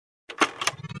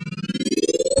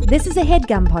This is a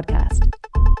HeadGum podcast.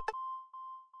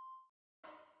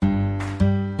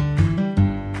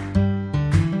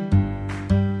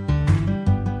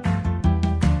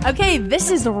 Okay, this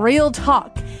is real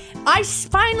talk. I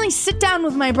finally sit down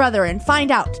with my brother and find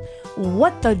out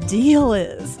what the deal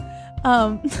is.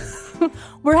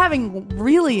 We're having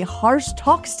really harsh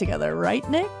talks together, right,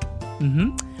 Nick?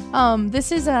 Mm-hmm.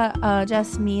 This is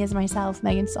just me as myself,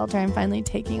 Megan Stalter. I'm finally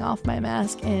taking off my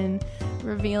mask and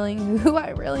revealing who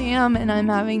I really am, and I'm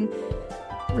having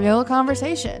real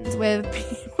conversations with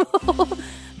people.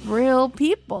 Real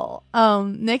people.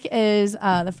 Nick is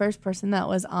the first person that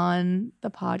was on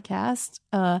the podcast,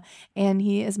 and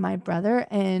he is my brother,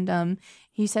 and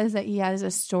he says that he has a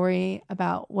story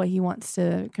about what he wants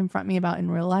to confront me about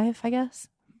in real life, I guess.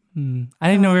 I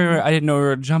didn't know we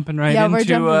were jumping right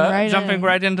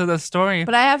into the story.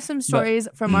 But I have some stories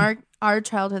from our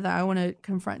childhood that I want to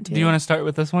confront too. Do you want to start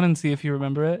with this one and see if you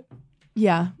remember it?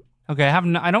 Yeah. Okay,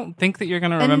 I don't think that you're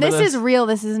going to remember this. And this is real.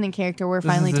 This isn't a character. We're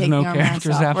finally taking our masks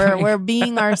off. We're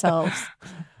being ourselves.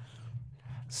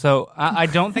 So I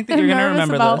don't think that you're going to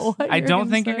remember this. I don't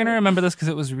think you're going to remember this because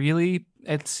it was really.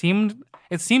 It seems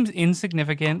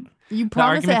insignificant. You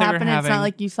promised it happened. It's not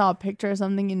like you saw a picture or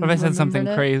something. And what if I said something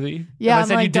crazy? Yeah, if I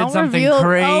said you did something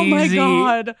crazy. Oh my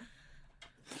god!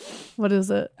 What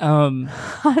is it? I'm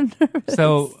nervous.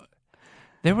 So.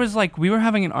 There was we were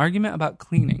having an argument about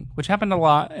cleaning, which happened a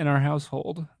lot in our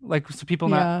household. So people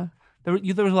there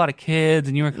was a lot of kids,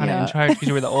 and you were kind of in charge because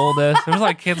you were the oldest. There was a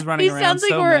lot of kids running around. Sounds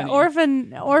like we're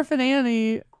orphan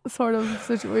Annie sort of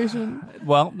situation.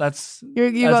 Well, that's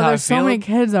there's so many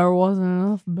kids there wasn't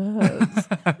enough beds.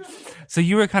 So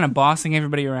you were kind of bossing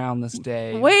everybody around this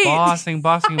day. Wait, bossing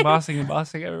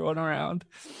everyone around.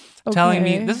 Okay. Telling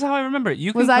me this is how I remember it.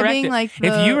 You can was correct I being it.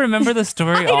 If you remember the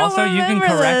story, also you can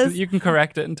correct it. You can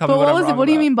correct it and tell me what I'm wrong What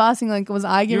do you mean bossing? Was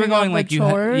I giving out the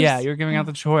chores? You were giving out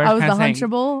the chores. I was the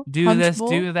hunchable. Do this,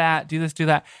 do that, do this, do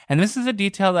that. And this is a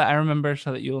detail that I remember,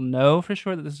 so that you'll know for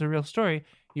sure that this is a real story.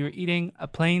 You were eating a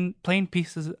plain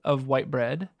pieces of white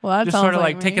bread. Well, that just sort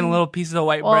of taking little pieces of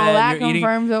white bread. That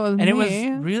confirms it was me. And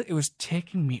it was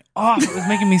ticking me off. It was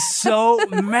making me so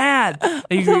mad.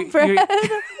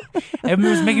 It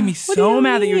was making me so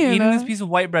mad that you were eating this piece of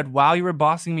white bread while you were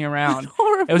bossing me around.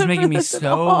 It was making me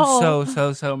so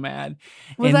mad.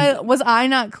 Was I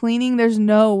not cleaning? There's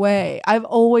no way. I've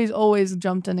always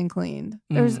jumped in and cleaned.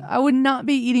 I would not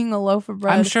be eating a loaf of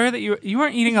bread. I'm sure that you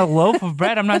weren't eating a loaf of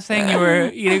bread. I'm not saying you were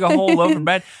eating a whole loaf of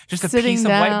bread, just a piece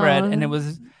of white bread, and it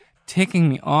was ticking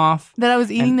me off. That I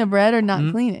was eating the bread or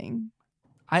not cleaning?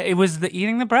 It was the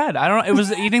eating the bread. I don't know. It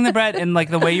was eating the bread and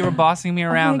the way you were bossing me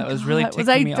around that was really ticking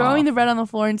me off. Was I throwing the bread on the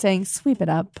floor and saying, "Sweep it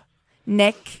up,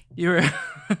 Nick"? You were.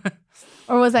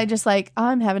 Or was I just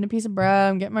I'm having a piece of bread,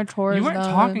 I'm getting my chores done? You weren't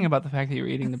talking about the fact that you were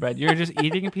eating the bread. You were just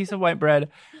eating a piece of white bread,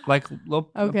 a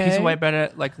piece of white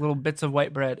bread, little bits of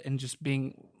white bread, and just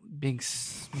being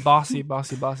bossy.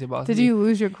 Did you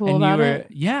lose your cool about it?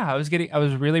 Yeah, I was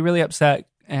really, really upset.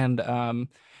 And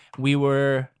you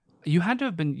were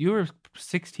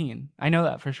 16. I know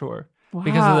that for sure. Wow.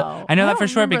 Because I know that for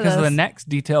sure because of the next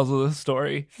details of the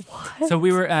story. What? So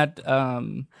we were at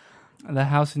the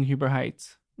house in Huber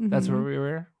Heights. That's where we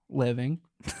were living.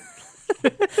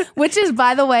 Which is,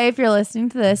 by the way, if you're listening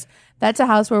to this, that's a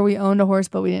house where we owned a horse,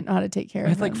 but we didn't know how to take care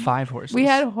of them. We had 5 horses. We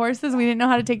had horses we didn't know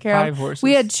how to take care of. 5 horses.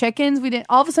 We had chickens. We didn't.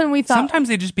 All of a sudden, we thought sometimes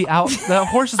they'd just be out. The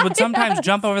horses would sometimes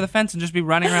jump over the fence and just be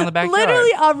running around the backyard.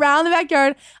 Literally around the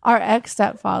backyard. Our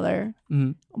ex-stepfather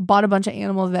bought a bunch of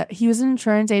animals. That he was an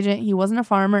insurance agent. He wasn't a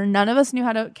farmer. None of us knew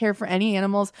how to care for any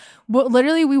animals. But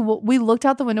literally, we looked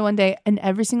out the window one day, and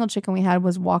every single chicken we had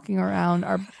was walking around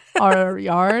our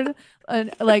yard.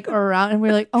 Around, and we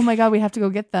were like, oh my god, we have to go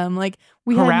get them.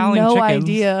 We corralling had no chickens.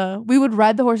 Idea. We would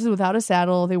ride the horses without a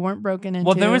saddle. They weren't broken into.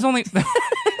 Well, there was only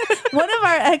one of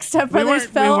our ex-stepbrothers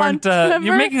fell on.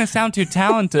 You're making us sound too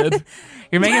talented.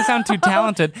 We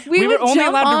were only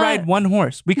allowed to ride one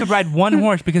horse. We could ride one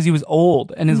horse because he was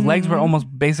old and his legs were almost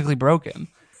basically broken.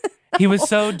 He was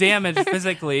so damaged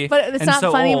physically. But it's not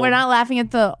funny. Old. We're not laughing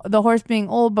at the horse being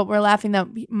old, but we're laughing that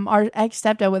our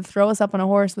ex-stepdad would throw us up on a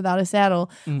horse without a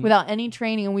saddle, without any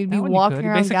training, and we'd be walking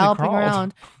around, galloping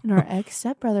around. And our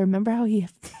ex-stepbrother, remember how he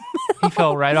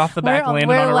fell right off the back, landed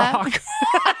on a rock.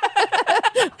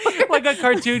 Like a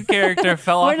cartoon character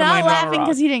fell off and landed on a rock. We're not laughing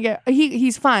because he didn't get.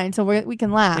 He's fine, so we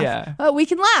can laugh. Yeah, we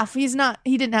can laugh. He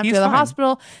didn't have to go to the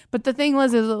hospital. But the thing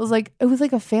was, it was like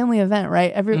a family event,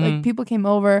 right? People came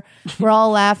over. We're all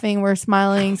laughing. We're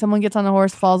smiling. Someone gets on a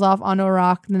horse, falls off onto a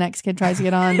rock. The next kid tries to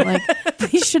get on.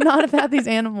 We should not have had these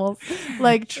animals.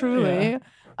 Truly.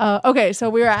 Okay, so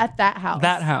we were at that house.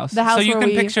 That house. The house. So you where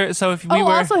can picture. So if we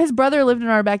were. Also his brother lived in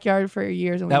our backyard for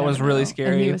years. And that was really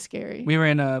scary. And he was scary. We were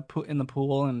in the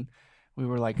pool and. We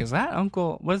were like, "Is that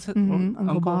Uncle? What is it?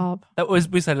 Uncle Bob?" That was.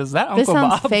 We said, "Is that Uncle this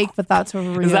sounds Bob?" Fake, but that's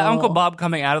real. Is that Uncle Bob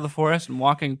coming out of the forest and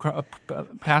walking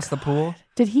past the pool?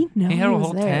 Did he know? He had a was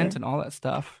whole there? tent and all that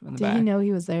stuff in the back. Did he know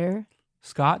he was there?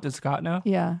 Scott? Did Scott know?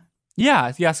 Yeah.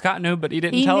 Yeah. Scott knew, but he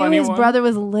didn't he tell knew anyone. His brother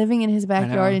was living in his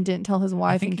backyard and didn't tell his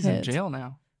wife and kids. I think he's in jail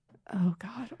now. Oh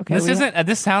God. Okay. This isn't.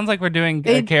 This sounds like we're doing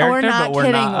a character, but we're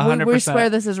kidding. not 100%. We swear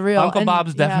this is real. Uncle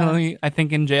Bob's definitely, I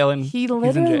think, in jail, and he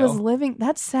literally was living.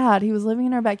 That's sad. He was living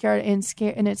in our backyard, and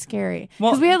it's scary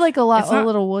because we had like a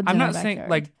little woods. I'm in not our saying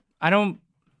backyard. I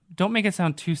don't make it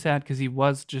sound too sad because he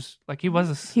was just like he was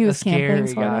a camping,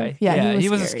 scary guy. Yeah, he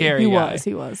was a scary guy.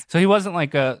 He was. So he wasn't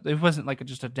like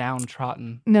just a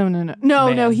downtrodden.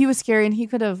 No. He was scary, and he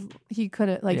could have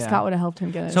Scott would have helped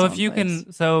him get it. So if you can,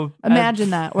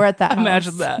 imagine that we're at that.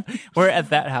 Imagine that we're at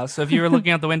that house. So if you were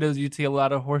looking out the windows, you'd see a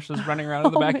lot of horses running around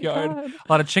in the backyard, a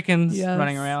lot of chickens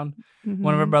running around. Mm-hmm.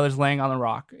 One of our brothers laying on the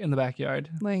rock in the backyard.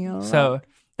 So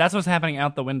that's what's happening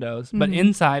out the windows. But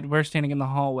inside, we're standing in the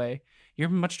hallway. You're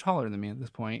much taller than me at this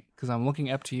point because I'm looking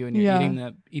up to you and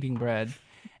you're eating bread,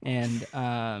 and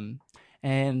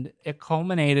it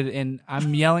culminated in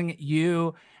I'm yelling at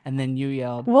you, and then you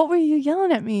yelled. What were you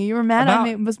yelling at me? You were mad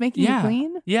I was making you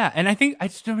clean. Yeah, and I think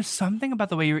there was something about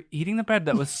the way you were eating the bread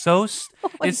that was so.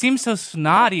 It seemed so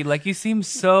snotty. Like you seemed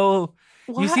so.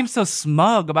 What? You seem so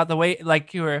smug about the way,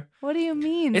 like you were. What do you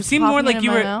mean? It seemed more like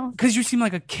you were, because you seemed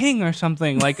like a king or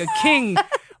something, like a king,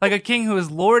 like a king who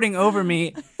was lording over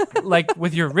me, like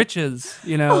with your riches,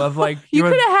 of like. You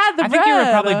could have had the bread. I think you were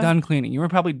probably done cleaning. You were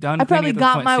probably done. I probably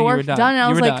got my work done. And I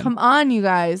was like, "Come on, you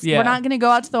guys, we're not going to go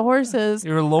out to the horses.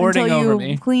 You were lording over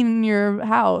me. Clean your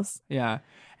house." Yeah,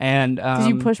 and did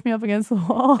you push me up against the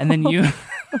wall? And then you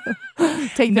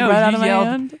take the bread out of my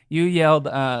hand. You yelled.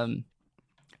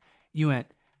 You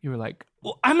were like,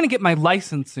 well, I'm going to get my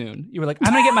license soon. You were like,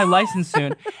 I'm going to get my license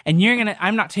soon. And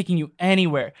I'm not taking you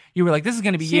anywhere. You were like, this is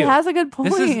going to be you. She has a good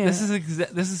point. This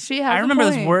is, she has I remember a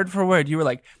point. This word for word. You were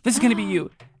like, this is going to be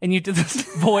you. And you did this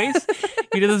voice.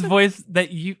 You did this voice that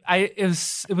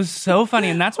it was so funny.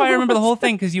 And that's why I remember the whole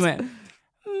thing. Cause you went,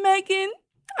 Megan,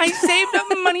 I saved up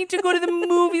money to go to the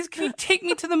movies. Can you take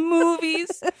me to the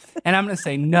movies? And I'm going to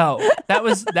say, no, that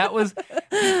was,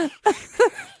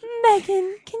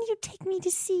 Megan, can you take me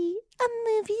to see a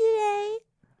movie today?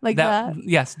 Like that?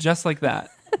 Yes, just like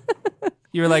that.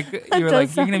 You were like, you're going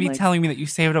to be telling me that you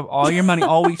saved up all your money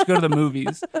all week to go to the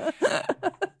movies.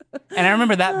 And I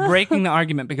remember that breaking the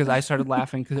argument because I started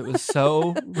laughing because it was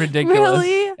so ridiculous.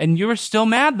 Really? And you were still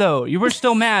mad though. You were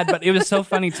still mad, but it was so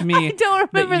funny to me. I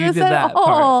don't remember that you this did at that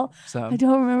all. Part, so. I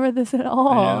don't remember this at all.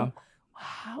 I know.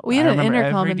 Wow. We had an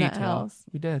intercom in that house.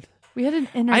 We did. We had an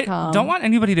intercom. I don't want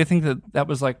anybody to think that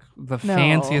was like the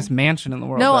fanciest mansion in the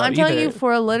world. No, I'm telling you,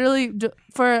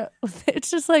 it's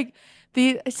just like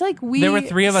there were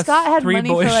three of us, Scott had three money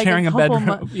boys for like sharing a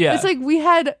bedroom. Yeah,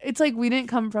 it's like we didn't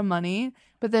come from money,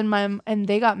 but then and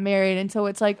they got married, and so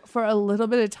it's like for a little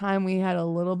bit of time we had a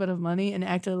little bit of money and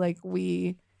acted like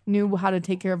we knew how to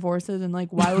take care of horses, and like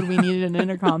why would we need an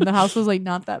intercom? The house was like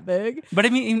not that big. But I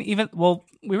mean,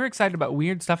 we were excited about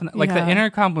weird stuff, and like the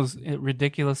intercom was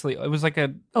ridiculously. It was like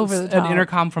an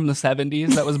intercom from the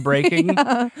 70s that was breaking.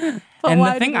 And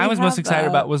the thing I was most excited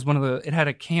about was it had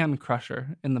a can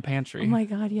crusher in the pantry. Oh my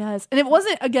god, yes! And it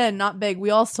wasn't not big. We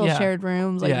all still shared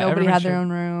rooms. Like nobody had their own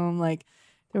room. Like.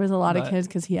 There was a lot of kids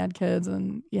because he had kids,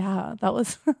 and that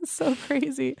was so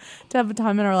crazy to have a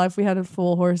time in our life. We had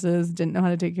full horses, didn't know how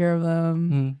to take care of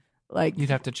them. Like you'd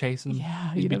have to chase them.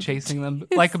 Yeah, you'd be chasing them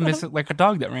like a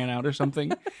dog that ran out or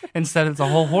something. Instead, it's a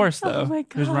whole horse though. Oh my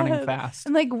god, who's running fast.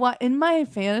 And like what in my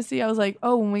fantasy, I was like,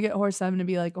 oh, when we get horses, I'm gonna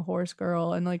be like a horse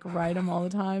girl and like ride them all the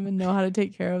time and know how to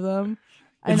take care of them.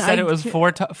 Instead, it was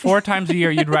four times a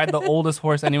year you'd ride the oldest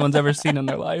horse anyone's ever seen in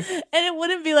their life. And it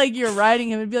wouldn't be like you're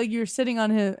riding him. It'd be like you're sitting on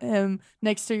him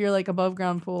next to your like above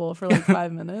ground pool for like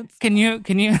 5 minutes. Can you?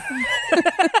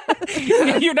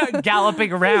 You're not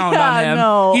galloping around on him.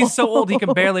 No. He's so old he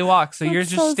can barely walk. So you're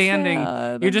just so standing.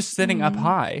 Sad. You're just sitting up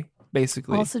high,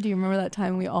 basically. Also, do you remember that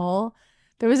time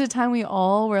there was a time we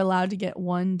all were allowed to get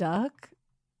one duck?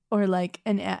 Or like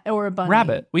or a bunny.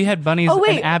 Rabbit. We had bunnies. Oh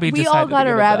wait, and Abby we all got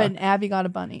a rabbit and Abby got a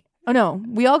bunny. Oh no,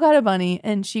 we all got a bunny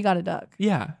and she got a duck.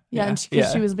 Yeah. And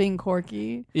because she was being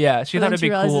quirky. Yeah, she thought it'd be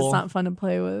cool. She realized it's not fun to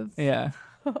play with. Yeah.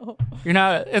 You're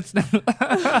not. It's.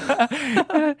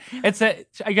 It's a.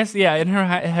 I guess in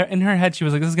her head she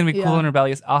was like, "This is gonna be cool and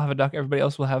rebellious. I'll have a duck. Everybody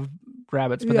else will have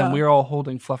rabbits." But then we were all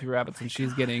holding fluffy rabbits, and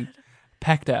she's getting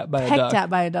pecked at by a duck. Pecked at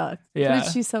by a duck. Yeah.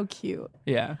 But she's so cute.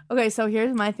 Yeah. Okay, so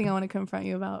here's my thing I want to confront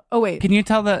you about. Oh, wait. Can you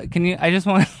I just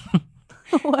want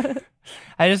What?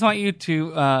 I just want you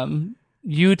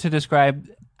to describe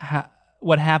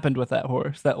what happened with that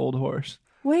horse, that old horse.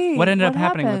 Wait. What ended up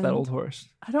happening with that old horse?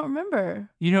 I don't remember.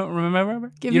 You don't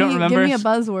remember? Give me a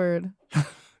buzzword.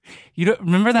 You don't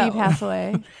remember that? Did he pass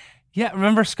away? Yeah,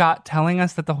 remember Scott telling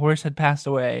us that the horse had passed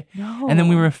away? No. And then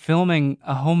we were filming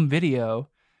a home video,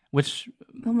 which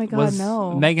oh my God, was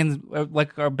no. Megan's,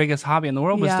 like our biggest hobby in the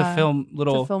world was to film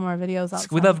to film our videos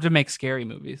outside. We love to make scary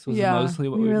movies. Was mostly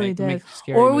what we really did. Make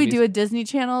scary or movies. we do a Disney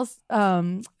Channel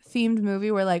themed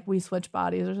movie where like we switch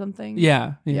bodies or something.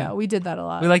 Yeah, we did that a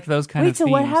lot. We like those kind of themes. Wait,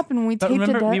 so what happened when we taped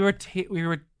remember, it?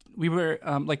 we were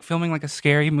like filming like a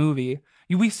scary movie.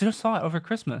 We still saw it over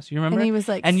Christmas. You remember? And he was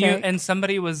like, and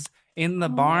somebody was in the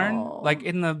barn, like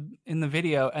in the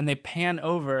video, and they pan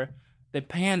over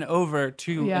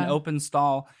to an open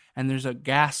stall, and there's a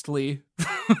ghastly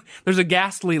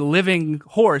living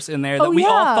horse in there that we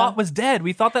all thought was dead.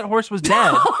 We thought that horse was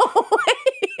dead.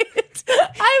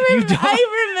 Wait,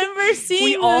 I remember seeing.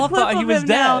 We all thought he was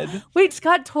dead. Now. Wait,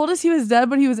 Scott told us he was dead,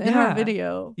 but he was in our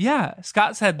video. Yeah,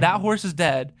 Scott said that horse is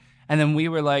dead, and then we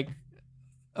were like,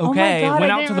 okay,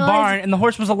 went out to the barn, and the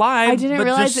horse was alive. I didn't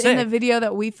realize in the video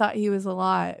that we thought he was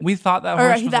alive. We thought that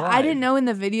horse was alive. I didn't know in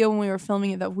the video when we were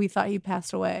filming it that we thought he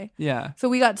passed away. Yeah. So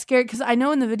we got scared because I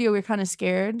know in the video we were kind of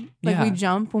scared. Like we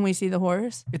jump when we see the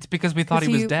horse. It's because we thought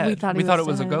he was dead. We thought it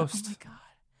was a ghost. Oh my God.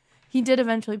 He did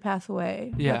eventually pass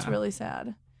away. Yeah. That's really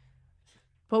sad.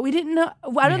 But we didn't know.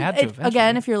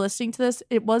 Again, if you're listening to this,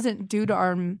 it wasn't due to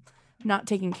our not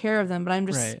taking care of them, but I'm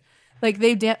just like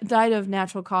they died of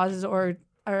natural causes or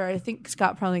I think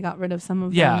Scott probably got rid of some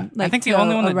of them. Like I think the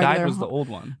only one that died was the old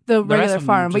one. The regular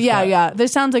farm. But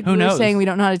this sounds like we're saying we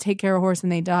don't know how to take care of a horse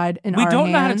and they died in our hands. We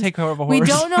don't know how to take care of a horse. We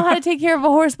don't know how to take care of a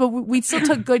horse, but we still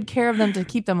took good care of them to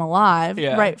keep them alive,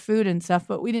 right food and stuff,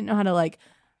 but we didn't know how to like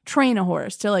train a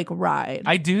horse to like ride.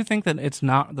 I do think that it's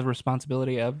not the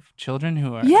responsibility of children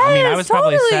who are. Yes, I mean, I was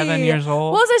probably 7 years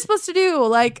old. What was I supposed to do?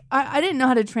 Like, I didn't know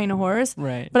how to train a horse.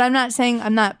 Right. But I'm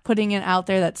not putting it out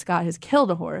there that Scott has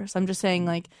killed a horse. I'm just saying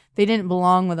like they didn't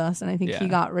belong with us, and I think he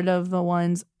got rid of the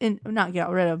ones, not got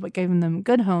rid of, but gave them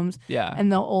good homes. Yeah.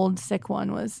 And the old sick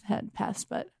one had passed,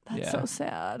 but that's so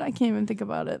sad. I can't even think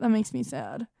about it. That makes me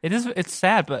sad. It is. It's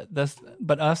sad, but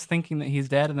us thinking that he's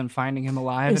dead and then finding him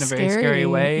alive in a very scary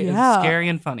way is scary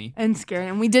and funny. And scary.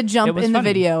 And we did jump in the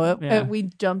video. We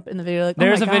jump in the video. Like,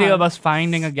 there's a video of us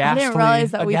finding a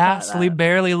ghastly,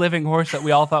 barely living horse that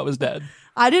we all thought was dead.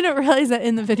 I didn't realize that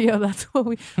in the video. That's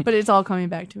what but it's all coming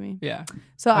back to me. Yeah.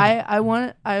 So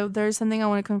okay. There's something I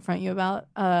want to confront you about,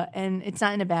 and it's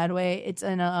not in a bad way. It's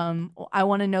in I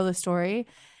want to know the story.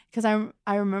 Because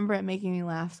I remember it making me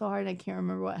laugh so hard. I can't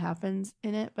remember what happens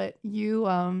in it, but you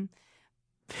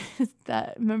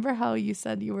remember how you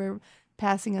said you were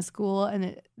passing a school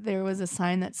and there was a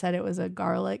sign that said it was a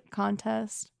garlic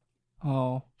contest.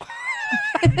 Oh.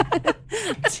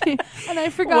 And I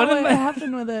forgot what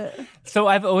happened with it. So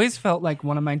I've always felt like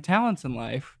one of my talents in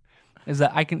life is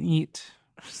that I can eat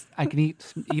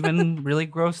even really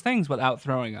gross things without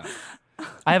throwing up.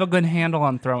 I have a good handle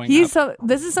on throwing up.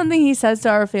 This is something he says to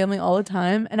our family all the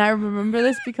time, and I remember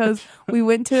this because we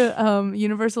went to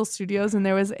Universal Studios and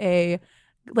there was a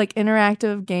like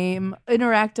interactive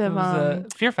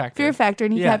Fear Factor,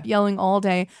 and he kept yelling all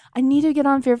day, I need to get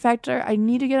on Fear Factor, I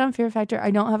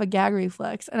don't have a gag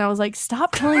reflex. And I was like,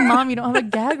 stop telling Mom you don't have a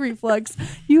gag reflex,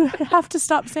 you have to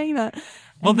stop saying that.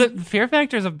 Well, the Fear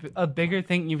Factor is a bigger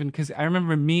thing, even because I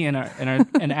remember me and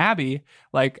Abby,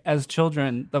 like as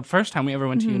children, the first time we ever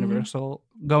went to Universal,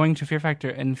 going to Fear Factor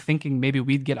and thinking maybe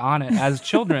we'd get on it as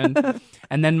children,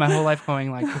 and then my whole life going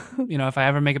like, if I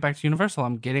ever make it back to Universal,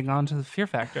 I'm getting onto the Fear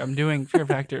Factor. I'm doing Fear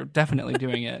Factor, definitely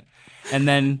doing it. And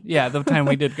then the time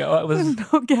we did go, it was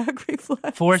no gag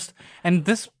reflex forced. And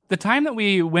the time that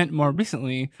we went more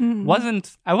recently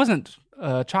I wasn't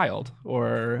a child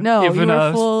or even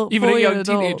a young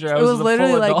teenager. It was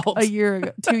literally like a year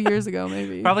ago, 2 years ago,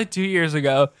 maybe. Probably 2 years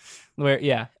ago.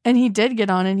 And he did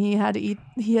get on and he had to eat.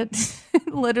 He had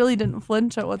literally didn't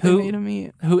flinch at what they made him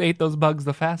eat. Who ate those bugs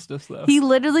the fastest though? He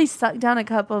literally sucked down a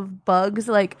cup of bugs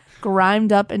like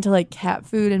grimed up into like cat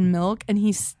food and milk, and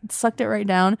he sucked it right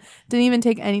down. Didn't even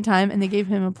take any time, and they gave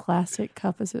him a plastic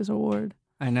cup as his award.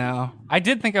 I know. I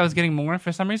did think I was getting more.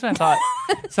 For some reason, I thought.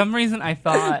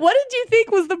 What did you think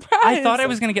was the prize? I thought I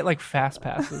was going to get like fast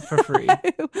passes for free.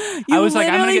 I was like,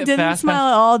 I'm going to get didn't smile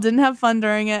at all, didn't have fun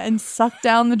during it, and sucked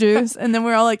down the juice. And then we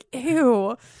were all like,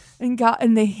 ew.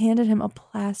 and they handed him a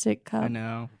plastic cup. I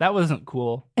know. That wasn't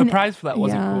cool. The prize for that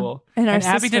wasn't cool. And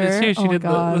Abby did it too. She did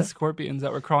the the scorpions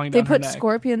that were crawling down her neck. They put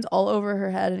scorpions all over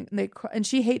her head, and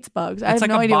she hates bugs. I have like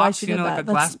no idea box, why she did that. Like a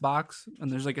glass box,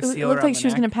 and there's like a seal. It looked like she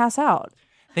was going to pass out.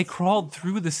 They crawled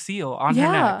through the seal on her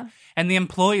neck, and the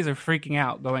employees are freaking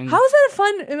out, going, How is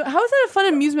that a fun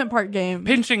amusement park game?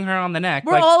 Pinching her on the neck.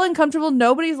 We're all uncomfortable.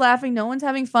 Nobody's laughing. No one's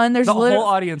having fun. There's the whole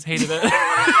audience hated it.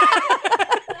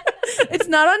 It's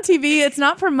not on TV. It's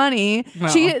not for money. No.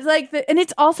 She is and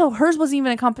it's also hers wasn't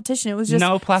even a competition. It was just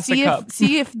no plastic cup.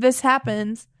 See if this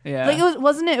happens. Yeah, like it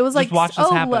wasn't it? It was just watch this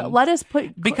happen. Let us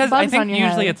put because bugs I think on your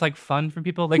usually head. it's like fun for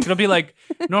people. Like it'll be like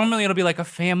normally it'll be like a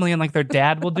family and like their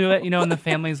dad will do it, and the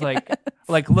family's like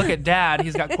look at dad,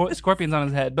 he's got scorpions on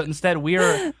his head. But instead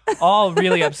we're all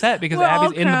really upset because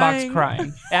Abby's in the box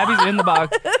crying. Abby's in the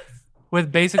box. With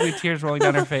basically tears rolling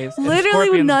down her face.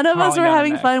 Literally, none of us were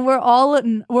having fun. We're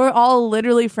all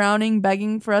literally frowning,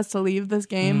 begging for us to leave this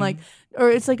game. Or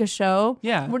it's like a show.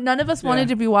 Yeah. None of us wanted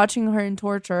to be watching her in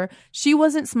torture. She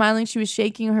wasn't smiling. She was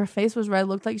shaking. Her face was red.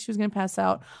 Looked like she was going to pass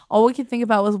out. All we could think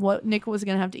about was what Nick was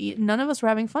going to have to eat. None of us were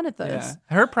having fun at this.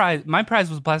 Yeah. Her prize, my prize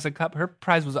was a plastic cup. Her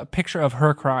prize was a picture of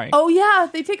her crying. Oh yeah,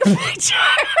 they take a picture.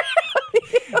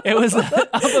 It was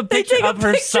a picture of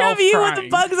herself of you crying. with the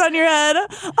bugs on your head.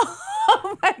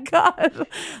 Oh my god!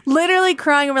 Literally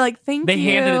crying. And we're like, thank you. They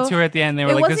handed it to her at the end. They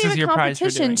were like, "This is your prize for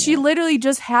doing it." She literally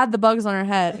just had the bugs on her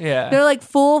head. Yeah, they're like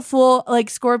full like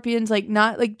scorpions, like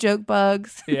not like joke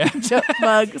bugs. Yeah, joke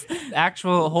bugs.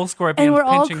 Actual whole scorpions. And we're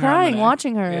all pinching crying her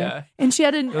watching her. Yeah, and she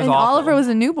had and Oliver was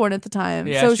a newborn at the time.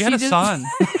 Yeah, so she had a son.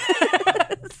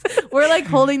 We're like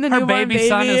holding the her newborn baby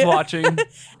son is watching,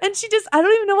 and she I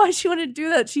don't even know why she wanted to do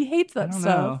that. She hates that stuff.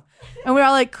 Know. And we're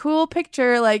all like, cool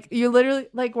picture. Like you literally,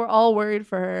 like we're all worried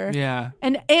for her. Yeah.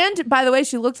 And by the way,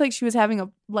 she looks like she was having a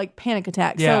panic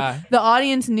attack. Yeah. So the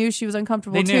audience knew she was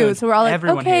uncomfortable they knew. Too. So we're all like,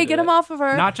 Everyone okay, get him off of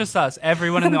her. Not just us.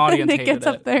 Everyone in the audience Nick hated gets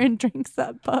up there and drinks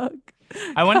that bug.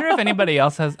 I wonder if anybody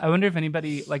else has. I wonder if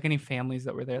anybody, like any families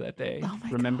that were there that day,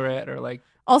 remember it or like.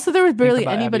 Also, there was barely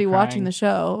anybody watching the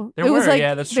show. There was like,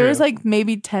 that's true. There was like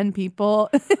maybe 10 people.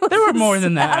 There were more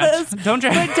than that. But don't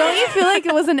you feel like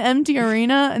it was an empty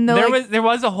arena? And there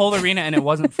was a whole arena and it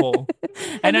wasn't full.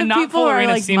 and a not full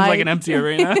arena seems like an empty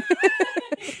arena.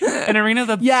 An arena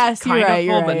that's kind of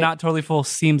full but not totally full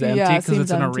seems empty because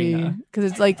it's an arena. Because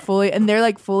it's like fully, and they're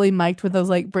like fully mic'd with those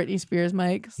like Britney Spears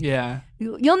mics. Yeah.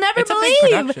 You'll never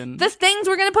believe the things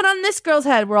we're gonna put on this girl's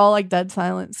head. We're all like dead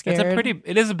silent, scared.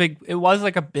 It was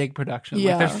like a big production.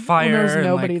 Yeah. Like there's fire. There's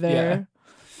nobody like, there. Yeah.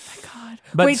 Oh my God.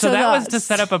 But Wait, so that was to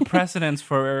set up a precedence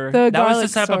for the garlic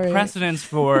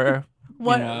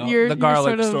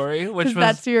story, which was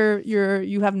that's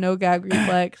you have no gag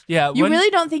reflex. Yeah. You really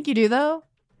don't think you do though?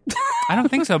 I don't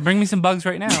think so. Bring me some bugs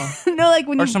right now. No, like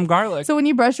when some garlic. So when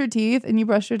you brush your teeth and you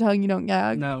brush your tongue, you don't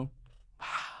gag? No.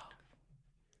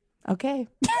 Okay.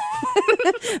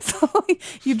 So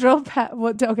you drove past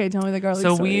okay, tell me the garlic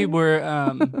story. So we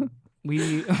were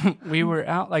we were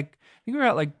out like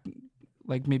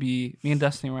maybe me and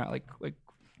Destiny were out like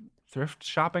thrift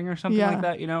shopping or something like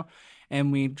that,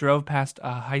 and we drove past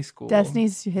a high school.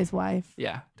 Destiny's his wife.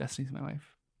 Yeah, Destiny's my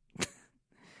wife.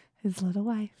 His little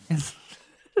wife.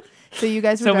 So you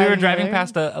guys were we were driving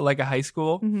past a high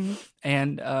school,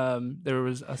 and there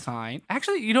was a sign.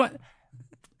 Actually, you know what?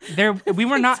 We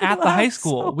were not at the high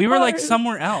school. So we were like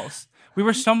somewhere else. We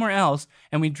were somewhere else,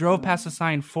 and we drove past a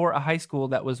sign for a high school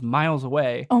that was miles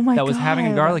away. Oh my God. That was having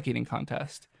a garlic eating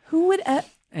contest. Who would?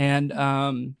 And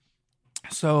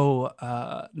so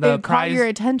the it prize caught your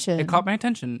attention. It caught my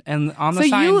attention, and on the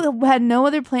sign. So you had no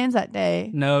other plans that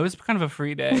day. No, it was kind of a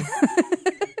free day.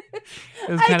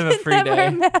 It was kind of a free day. I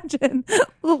can never imagine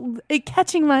it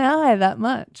catching my eye that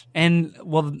much. And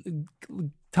well,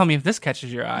 tell me if this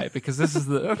catches your eye, because this is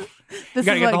the you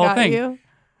gotta get the whole thing. You?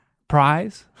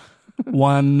 Prize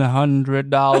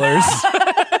 $100.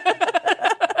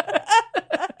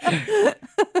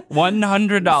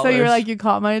 $100. So you're like, you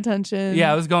caught my attention.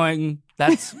 Yeah, I was going,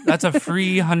 that's a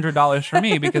free $100 for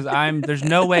me, because there's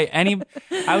no way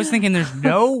I was thinking there's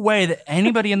no way that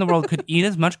anybody in the world could eat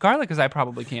as much garlic as I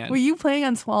probably can. Were you planning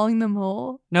on swallowing them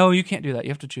whole? No, you can't do that.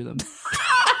 You have to chew them.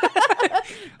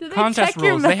 Contest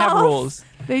rules. They have rules.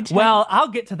 Well, I'll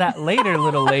get to that later,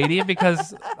 little lady,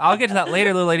 because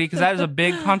that is a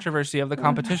big controversy of the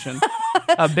competition.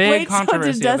 A big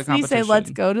controversy so of the competition. Did Destiny say, let's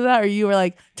go to that? Or you were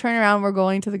like, turn around, we're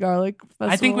going to the garlic festival?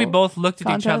 I think we both looked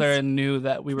at each other and knew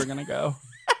that we were going to go.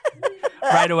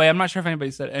 right away. I'm not sure if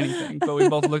anybody said anything, but we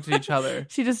both looked at each other.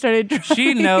 She just started drawing.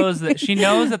 She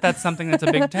knows that that's something that's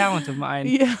a big talent of mine.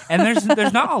 Yeah. And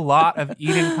there's not a lot of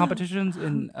eating competitions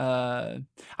in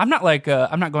I'm not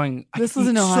going I This could was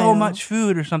eat in Ohio. so much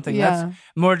food or something. Yeah. That's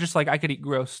more just like I could eat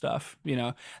gross stuff,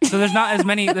 So there's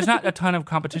not a ton of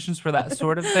competitions for that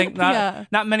sort of thing.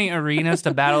 Not many arenas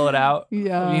to battle it out,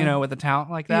 with a talent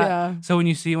like that. Yeah. So when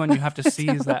you see one, you have to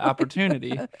seize that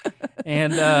opportunity.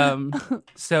 And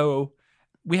so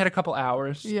we had a couple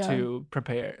hours to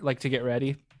prepare, like to get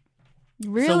ready.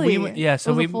 Really?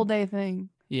 So it was a full day thing.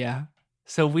 Yeah.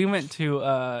 So we went to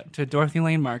Dorothy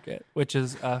Lane Market, which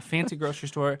is a fancy grocery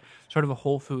store, sort of a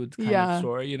Whole Foods kind of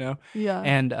store, Yeah.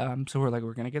 And so we're like,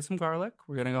 we're gonna get some garlic.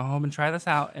 We're gonna go home and try this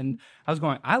out. And I was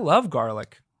going, I love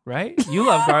garlic, right? You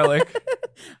love garlic.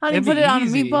 How do you put it on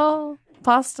meatball?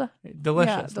 Pasta?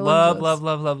 Delicious. Yeah,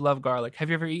 Love garlic. Have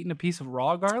you ever eaten a piece of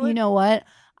raw garlic? You know what?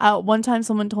 One time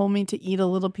someone told me to eat a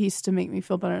little piece to make me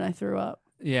feel better, and I threw up.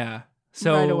 Yeah.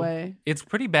 So right away. It's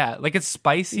pretty bad. Like it's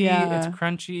spicy, it's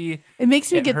crunchy. It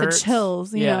makes me get hurts. the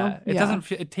chills, you know? It doesn't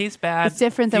it tastes bad. It's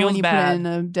different than when you bad. put it in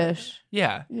a dish.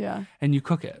 Yeah. Yeah. And you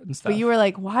cook it and stuff. But you were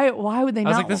like, why would they I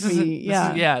was not like, this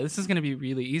is going to be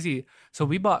really easy. So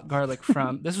we bought garlic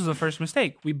from this was the first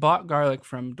mistake. We bought garlic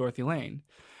from Dorothy Lane.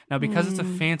 Now because it's a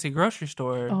fancy grocery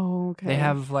store, they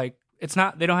have like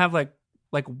they don't have like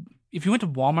if you went to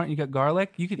Walmart and you got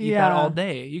garlic, you could eat that all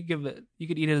day. You could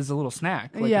eat it as a little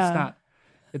snack. Like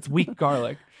it's weak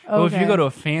garlic. But if you go to a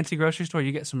fancy grocery store,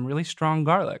 you get some really strong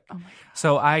garlic. Oh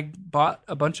so I bought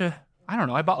a bunch of, I don't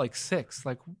know, I bought like 6.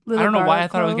 Like little I don't know why I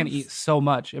thought I was cloves. going to eat so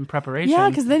much in preparation. Yeah,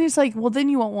 because then it's like, well, then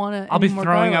you won't want to. I'll be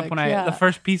throwing up when the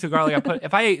first piece of garlic I put.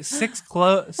 If I ate 6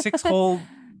 whole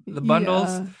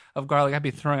bundles of garlic, I'd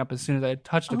be throwing up as soon as I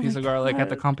touched a piece of garlic at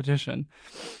the competition.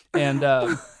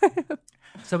 And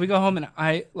so we go home and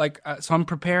so I'm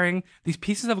preparing. These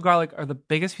pieces of garlic are the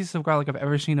biggest pieces of garlic I've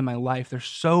ever seen in my life. They're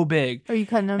so big. Are you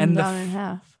cutting them down in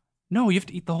half? No, you have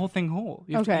to eat the whole thing whole.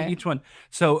 You have to eat each one.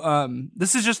 So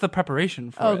this is just the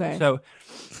preparation for it. So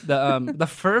the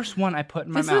first one I put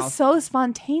in my mouth. This was so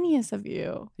spontaneous of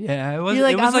you. Yeah, it was. You're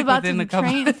like, it was I'm about to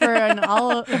train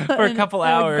for for a couple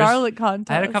hours. Garlic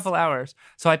contest. I had a couple hours.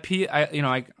 So a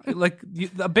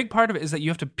big part of it is that you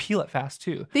have to peel it fast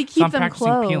too. They keep I'm them practicing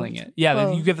closed. peeling it.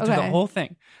 Yeah, you give it to the whole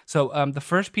thing. So the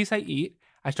first piece I eat,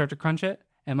 I start to crunch it.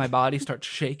 And my body starts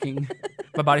shaking.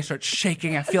 I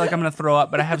feel like I'm going to throw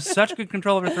up, but I have such good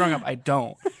control over throwing up. I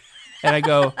don't. And I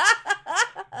go,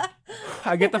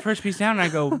 I get the first piece down and I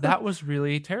go, that was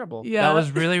really terrible. Yeah. That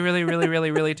was really, really, really, really,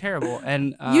 really terrible.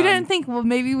 And you didn't think, well,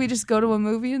 maybe we just go to a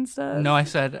movie instead? No, I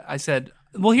said,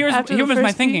 well, here was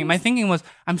my thinking. My thinking was,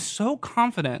 I'm so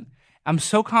confident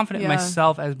in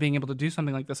myself as being able to do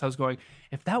something like this. I was going,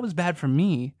 if that was bad for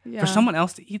me, for someone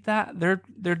else to eat that,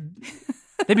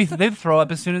 they'd throw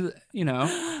up as soon as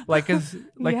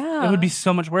it would be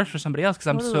so much worse for somebody else because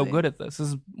I'm so good at this. This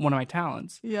is one of my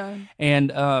talents. Yeah.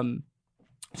 And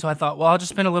so I thought, well, I'll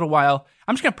just spend a little while.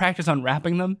 I'm just gonna practice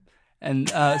unwrapping them, and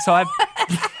so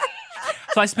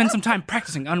I spend some time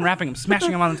practicing unwrapping them,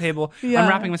 smashing them on the table,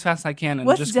 unwrapping them as fast as I can, and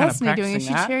What's just kind of Destiny practicing doing?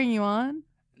 Is she cheering you on?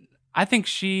 I think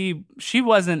she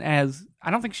wasn't as. I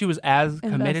don't think she was as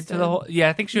committed to the whole. Yeah,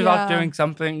 I think she was off doing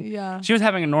something. Yeah, she was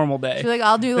having a normal day. She's like,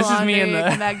 I'll do the laundry. This is me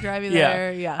come back, drive you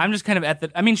there. Yeah, I'm just kind of at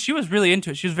the. I mean, she was really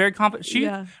into it. She was very confident. She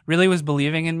really was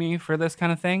believing in me for this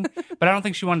kind of thing. But I don't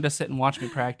think she wanted to sit and watch me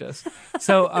practice.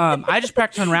 So I just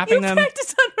practiced unwrapping them.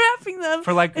 Practice unwrapping them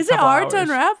for like. Is it hard to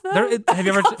unwrap them? Have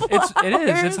you ever? It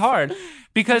is. It's hard.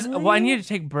 Because I needed to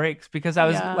take breaks because I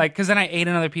was because then I ate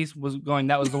another piece.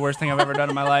 That was the worst thing I've ever done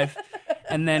in my life,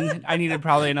 and then I needed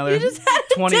probably another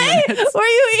 20 minutes. Were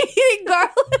you eating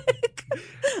garlic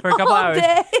for a couple hours?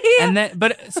 Day? And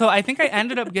then, so I think I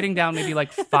ended up getting down maybe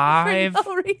like 5. For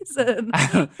no reason.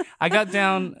 I got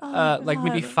down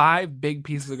maybe 5 big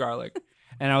pieces of garlic.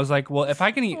 And I was like, well, if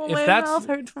I can eat,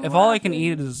 if all I can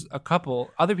eat is a couple,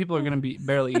 other people are going to be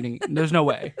barely eating. There's no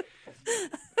way.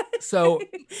 So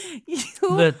you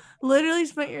literally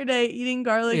spent your day eating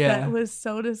garlic that was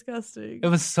so disgusting. It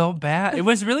was so bad. It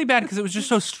was really bad because it was just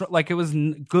so strong. Like it was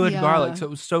good garlic, so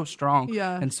it was so strong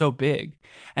and so big.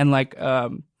 And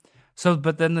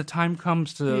but then the time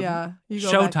comes to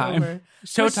showtime.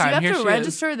 Showtime. You have to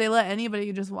register. They let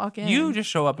anybody just walk in. You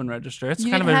just show up and register. It's you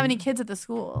kind didn't of have any kids at the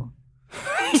school.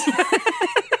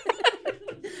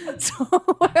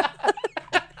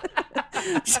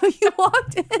 So you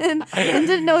walked in and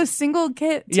didn't know a single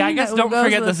kid. Yeah, I guess don't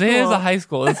forget this is a high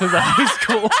school. This is a high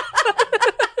school.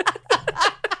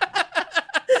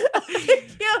 I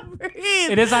can't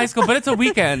breathe. It is a high school, but it's a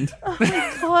weekend. Oh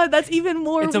my god, that's even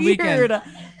more weird. It's a weekend.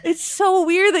 It's so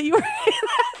weird that you were in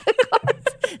the car.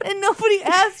 And nobody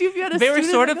asked you if you had a They were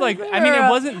student sort of that like, goes I mean, there. it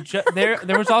wasn't just there.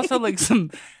 There was also like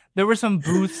there were some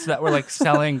booths that were like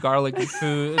selling garlicky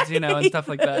foods, and stuff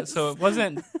like that. So it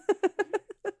wasn't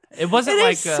It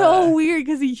like is so weird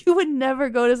because you would never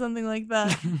go to something like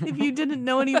that if you didn't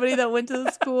know anybody that went to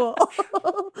the school.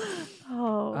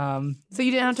 So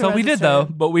you didn't have to. So we did though,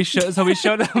 but we showed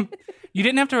them. You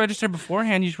didn't have to register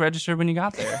beforehand. You just registered when you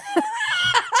got there.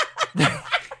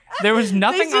 There was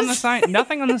nothing on the sign.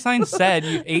 Nothing on the sign said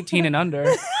you 18 and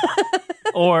under,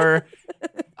 or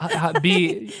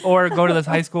or go to this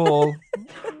high school.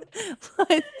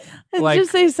 Like,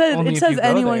 just they said it says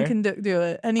anyone can do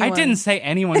it. Anyone. I didn't say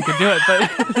anyone could do it,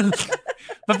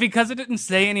 but because it didn't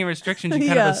say any restrictions, you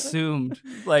kind of assumed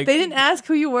like they didn't ask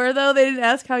who you were though. They didn't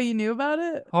ask how you knew about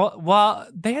it. Well,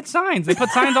 they had signs. They put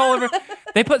signs all over.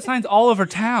 They put signs all over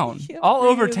town. All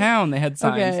over town, they had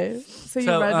signs. Okay, so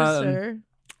you register.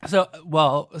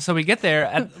 So we get there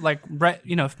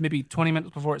at maybe 20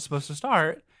 minutes before it's supposed to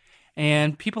start,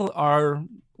 and people are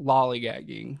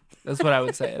lollygagging. That's what I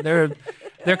would say.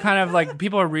 They're kind of like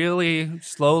people are really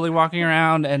slowly walking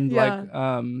around and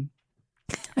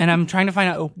and I'm trying to find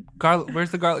out where's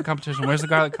the garlic competition? Where's the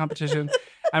garlic competition?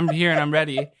 I'm here and I'm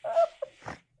ready.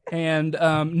 And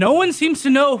no one seems to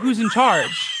know who's in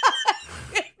charge.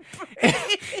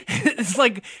 It's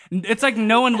like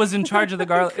no one was in charge of the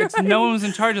garlic. No one was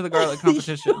in charge of the garlic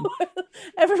competition.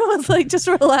 Everyone's like, just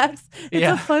relax. It's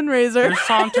a fundraiser. They're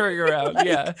sauntering around.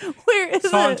 Like, where is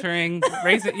sauntering,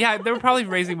 raising. Yeah, they were probably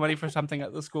raising money for something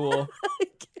at the school. I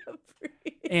can't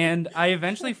breathe. And I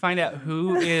eventually find out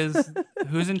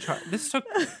who's in charge. This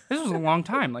was a long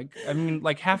time.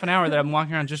 Like half an hour that I'm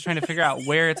walking around just trying to figure out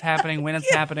where it's happening, when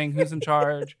it's happening, who's in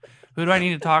charge, who do I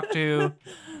need to talk to.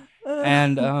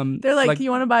 And they're like,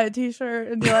 you want to buy a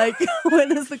T-shirt? And you're like,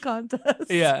 when is the contest?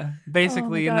 Yeah,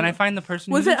 basically. And then I find the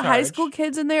person. Was who's it in high charge. school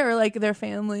kids in there or like their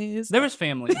families? There was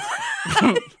families.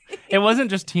 It wasn't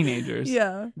just teenagers.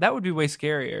 Yeah, that would be way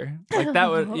scarier. Like that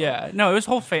would. Yeah, no, it was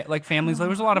whole families. There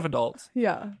was a lot of adults.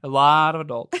 Yeah, a lot of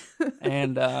adults,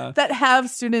 and that have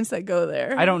students that go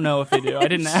there. I don't know if they do. I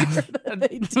didn't ask.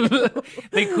 They do.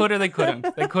 They could or they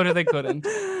couldn't. They could or they couldn't.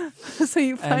 So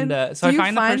you find. And so I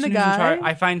find the person who's in charge.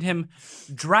 I find him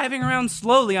driving around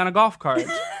slowly on a golf cart.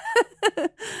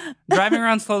 Driving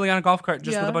around slowly on a golf cart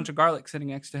just with a bunch of garlic sitting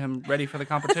next to him, ready for the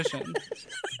competition.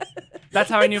 That's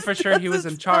how I knew for sure he was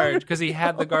in charge, because he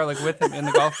had the garlic with him in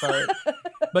the golf cart.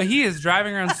 But he is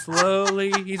driving around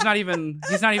slowly. He's not even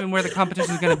where the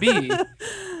competition is going to be.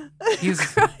 He's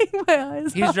crying my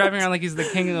eyes He's out. driving around like he's the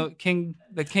king of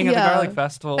the garlic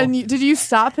festival. And did you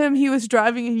stop him? He was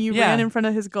driving and you ran in front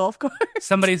of his golf cart.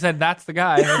 Somebody said, "That's the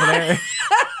guy over there."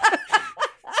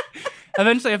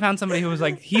 Eventually, I found somebody who was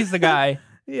like, "He's the guy."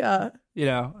 Yeah.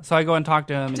 So I go and talk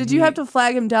to him. Did you have to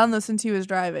flag him down though since he was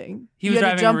driving? He was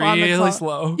driving really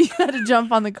slow. You had to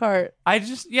jump on the cart. I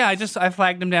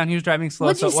flagged him down. He was driving slow.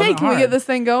 What'd you so say? Can we get this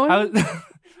thing going?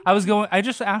 I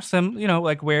just asked him,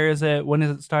 like, where is it? When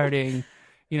is it starting?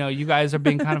 You guys are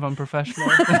being kind of unprofessional.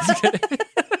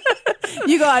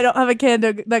 You go, I don't have a kid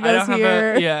that goes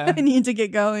here. Yeah. I need to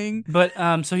get going.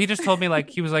 But so he just told me, like,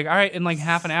 he was like, all right, in like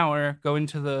half an hour, go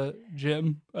into the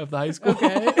gym of the high school.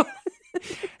 Okay.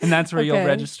 And that's where you'll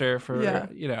register for,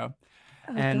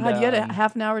 And God, you had a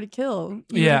half an hour to kill.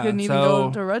 You couldn't even go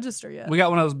to register yet. We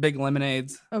got one of those big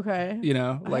lemonades. Okay.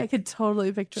 Like I could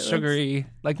totally picture sugary,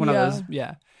 like one of those.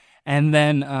 Yeah. And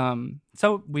then,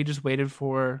 so we just waited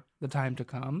for the time to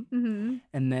come. Mm-hmm.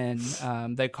 And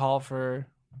then they call for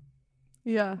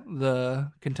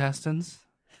the contestants.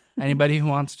 Anybody who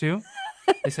wants to.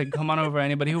 They said, come on over,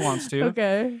 anybody who wants to.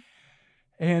 Okay.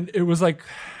 And it was like,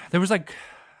 there was like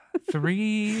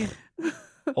 3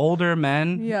 older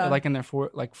men, like in their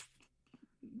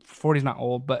 40s, not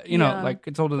old, but like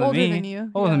it's older than me. Than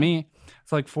you. Older than me.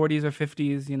 It's like 40s or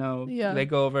 50s, they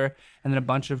go over, and then a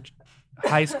bunch of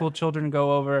high school children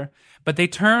go over, but they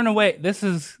turn away. This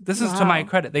is to my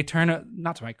credit. They turn,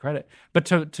 not to my credit, but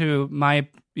to my,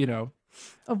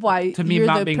 of why to me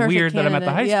not being weird that I'm at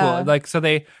the high school. Like, so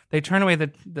they turn away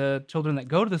the children that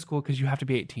go to the school because you have to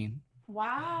be 18.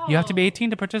 Wow. You have to be 18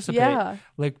 to participate. Yeah.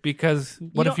 Like, because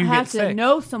what if you get sick? You don't have to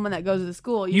know someone that goes to the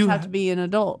school. You just have to be an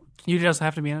adult. You just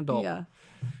have to be an adult. Yeah.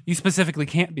 You specifically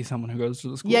can't be someone who goes to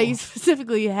the school. Yeah, you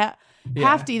specifically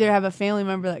have to either have a family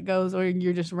member that goes or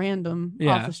you're just random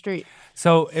off the street.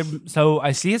 So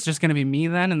I see it's just going to be me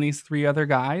then and these 3 other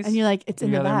guys. And you're like, it's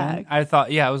in the bag. I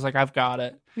thought, I was like, I've got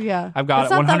it. Yeah. I've got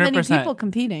it 100%. Not that many people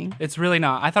competing. It's really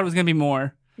not. I thought it was going to be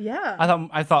more. Yeah.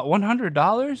 I thought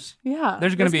 $100? Yeah.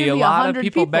 There's going to be a lot of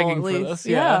people begging for this.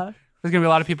 Yeah. There's going to be a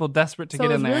lot of people desperate to get in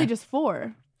there. So it was really just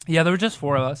 4. Yeah, there were just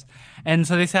 4 of us. And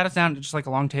so they sat us down at just like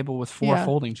a long table with 4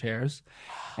 folding chairs.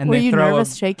 And were you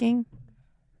nervous, shaking?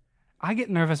 I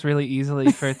get nervous really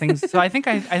easily for things. So I think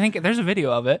there's a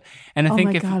video of it. And I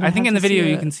think in the video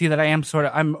you can see that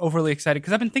I'm overly excited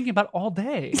because I've been thinking about it all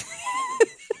day.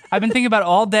 I've been thinking about it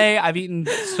all day. I've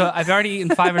already eaten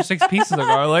 5 or 6 pieces of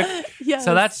garlic. Yes.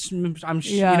 So I'm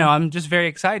just very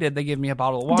excited. They give me a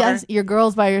bottle of water. Your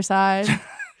girl's by your side.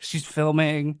 She's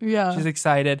filming. Yeah. She's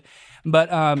excited.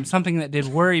 But something that did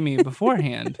worry me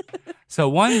beforehand. So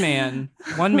one man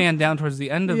down towards the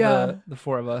end of the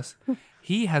 4 of us,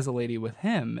 he has a lady with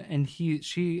him, and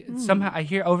she somehow I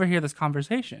overhear this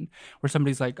conversation where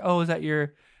somebody's like, "Oh, is that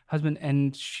your husband?"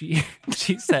 And she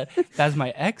said, "That's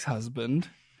my ex-husband."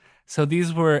 So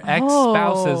these were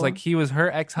ex-spouses, like he was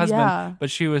her ex-husband, but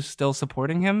she was still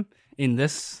supporting him in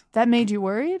this. That made you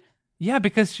worried? Yeah,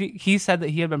 because he said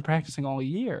that he had been practicing all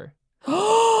year.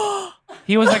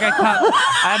 He was like,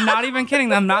 I'm not even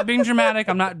kidding. I'm not being dramatic.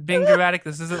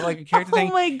 This isn't like a character thing.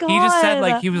 Oh my God. He just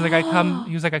said he was like, I come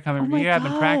every year. I've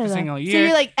been practicing all year. So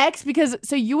you're like ex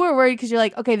so you were worried because you're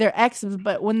like, okay, they're exes,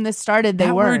 but when this started, they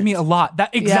weren't. That worried me a lot.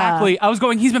 Exactly. I was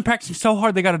going, he's been practicing so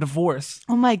hard, they got a divorce.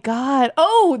 Oh my God.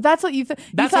 Oh, that's what you thought.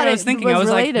 That's what I was thinking. I was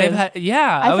related. Like,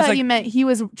 I thought you meant he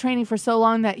was training for so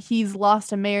long that he's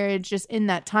lost a marriage just in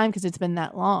that time because it's been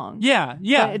that long. Yeah.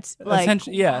 But it's like,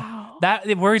 wow. That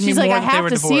it worried me more. She's like, I have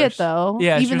to see it though.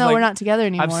 Yeah, even though we're not together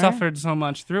anymore. I've suffered so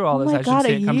much through all this. Oh my God, I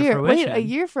should see it come to fruition. Wait, a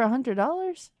year for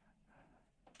 $100?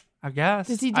 I guess.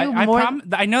 Does he do more?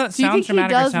 I know that sounds dramatic. Do you think he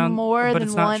does more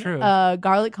than one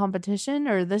garlic competition,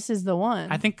 or this is the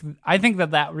one? I think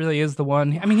that really is the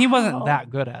one. I mean, he wasn't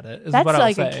that good at it. That's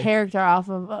like a character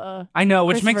off of. I know,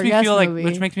 which makes me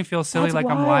feel silly, like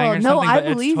I'm lying or something. But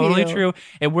it's totally true.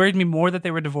 It worried me more that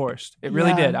they were divorced. It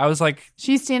really did. I was like,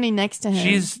 she's standing next to him.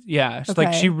 She's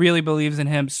like she really believes in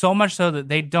him so much so that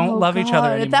they don't love each other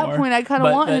anymore. At that point, I kind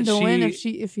of want him to win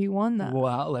if he won that.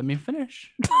 Well, let me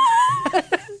finish.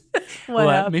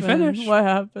 Let me finish. What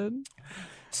happened?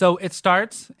 So it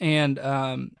starts, and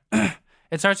all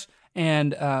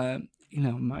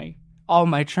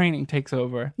my training takes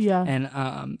over. Yeah. And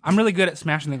I'm really good at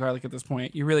smashing the garlic at this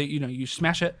point. You really, you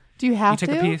smash it. Do you have to?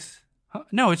 You take a piece.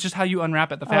 No, it's just how you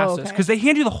unwrap it the fastest. Because they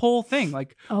hand you the whole thing,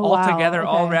 like all together,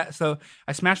 all wrapped. So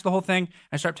I smash the whole thing.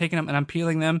 I start taking them and I'm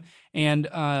peeling them,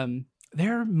 and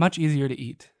they're much easier to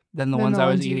eat than the ones I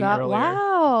was eating earlier.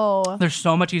 Wow. They're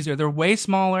so much easier. They're way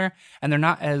smaller, and they're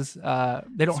not as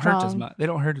they don't hurt as much. They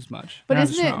don't hurt as much. But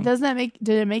did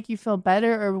it make you feel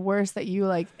better or worse that you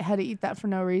like had to eat that for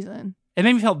no reason? It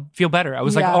made me feel better. I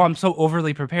was like, oh, I'm so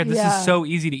overly prepared. This is so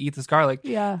easy to eat this garlic.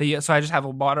 Yeah. So I just have a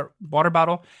water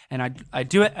bottle, and I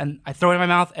do it, and I throw it in my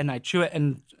mouth, and I chew it,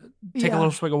 and take a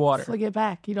little swig of water. Swig it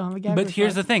back. You don't have a gag. But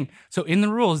here's the thing. So in the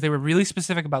rules, they were really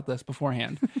specific about this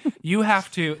beforehand.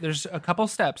 There's a couple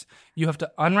steps. You have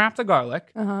to unwrap the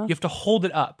garlic. You have to hold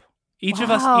it up. Each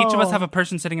of us have a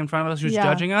person sitting in front of us who's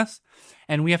judging us,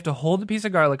 and we have to hold the piece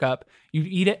of garlic up. You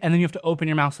eat it, and then you have to open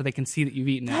your mouth so they can see that you've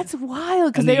eaten it. That's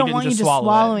wild because they don't want you just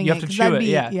swallowing it. You have to chew it.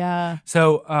 Yeah.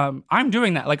 So I'm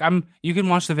doing that. Like you can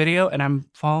watch the video, and I'm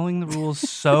following the rules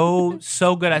so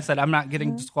good. I said I'm not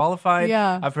getting disqualified.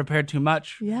 Yeah. I've prepared too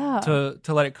much. Yeah.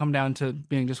 To let it come down to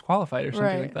being disqualified or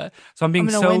something like that. So I'm being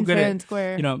so good at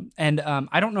and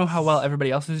I don't know how well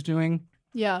everybody else is doing.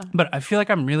 Yeah. But I feel like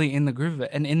I'm really in the groove of it.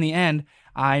 And in the end,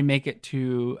 I make it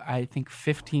to, I think,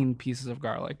 15 pieces of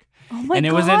garlic. Oh my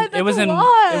God, it was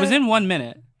in 1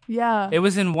 minute. Yeah. It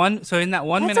was in one, so in that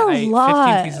 1 minute, I ate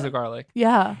 15 pieces of garlic.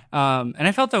 Yeah. And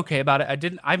I felt okay about it.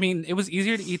 It was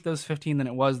easier to eat those 15 than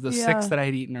it was the 6 that I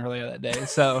had eaten earlier that day.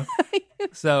 So,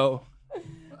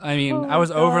 I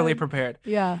was overly prepared.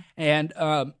 Yeah. And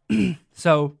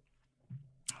so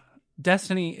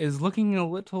Destiny is looking a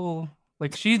little...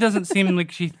 Like she doesn't seem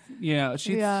like she's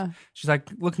like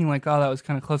looking like, oh, that was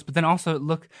kind of close. But then also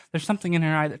there's something in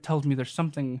her eye that tells me there's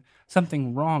something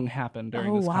wrong happened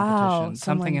during this competition.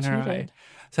 Something in her eye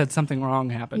said something wrong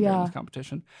happened during this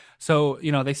competition. So,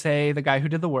 they say the guy who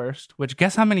did the worst, which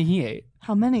guess how many he ate?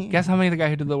 How many? Guess how many the guy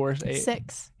who did the worst ate?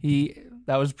 6.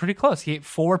 That was pretty close. He ate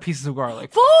 4 pieces of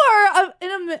garlic. 4?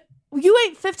 You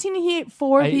ate 15 and he ate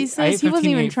 4 pieces? He wasn't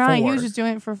even trying. 4. He was just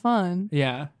doing it for fun.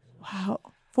 Yeah. Wow.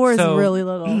 4 is really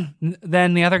little.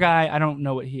 Then the other guy, I don't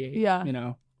know what he ate. Yeah.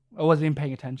 I wasn't even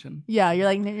paying attention. Yeah, you're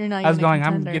not. I was going,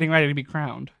 I'm getting ready to be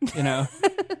crowned. That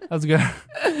was good.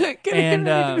 Getting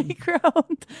ready to be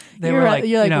crowned. You're like,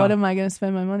 what am I going to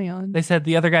spend my money on? They said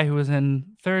the other guy who was in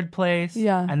 3rd place.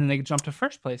 Yeah. And then they jumped to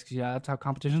 1st place because that's how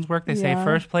competitions work. They say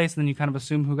 1st place, and then you kind of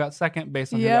assume who got 2nd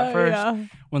based on who got 1st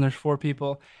when there's 4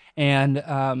 people. And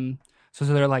so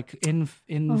they're like in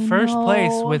 1st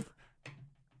place with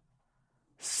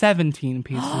 17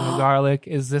 pieces of garlic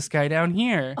is this guy down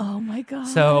here. Oh my God.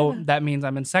 So that means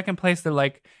I'm in second place. They're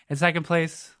like, in second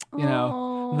place, you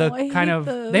know,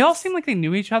 they all seem like they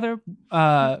knew each other,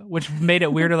 which made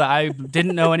it weirder that I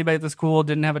didn't know anybody at the school,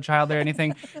 didn't have a child or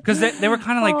anything. Because they were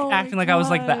kind of like acting like I was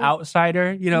like the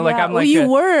outsider, you know, like I'm like, you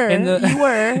were.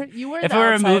 If it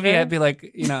were a movie, I'd be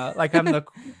like, you know, like I'm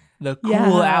the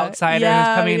cool outsider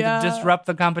who's coming in to disrupt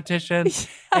the competition.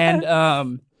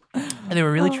 And they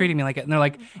were really treating me like it. And they're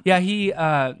like, yeah,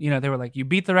 they were like, you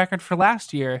beat the record for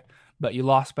last year, but you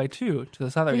lost by 2 to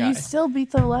this other guy. You still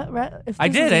beat the I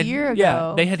did. A year ago.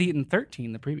 Yeah, they had eaten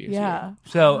 13 the previous year.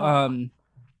 So,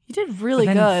 you did really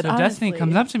good. So honestly. Destiny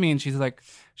comes up to me and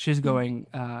she's going,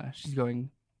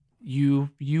 you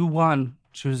won.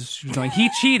 She was going, he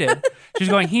cheated. She was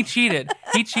going, he cheated.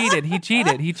 He cheated.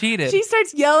 She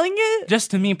starts yelling it?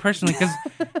 Just to me personally, because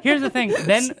here's the thing.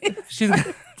 Then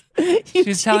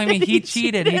she's telling me he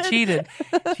cheated.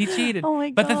 Oh my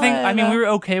God. But the thing, I mean, we were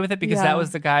okay with it because that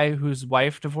was the guy whose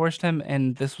wife divorced him,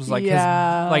 and this was like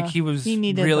he was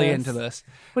really into this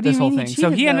whole thing. So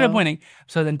he ended up winning.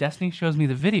 So then Destiny shows me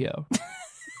the video.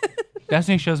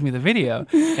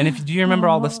 And do you remember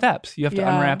all the steps? You have to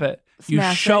unwrap it. You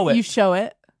show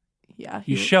it. Yeah.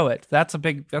 You show it. That's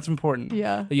important.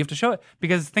 Yeah. That you have to show it.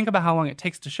 Because think about how long it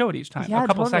takes to show it each time. A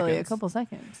couple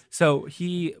seconds. So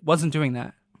he wasn't doing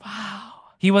that. Wow.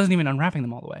 He wasn't even unwrapping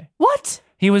them all the way. What?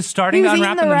 He was starting to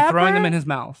unwrap them and throwing them in his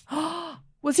mouth.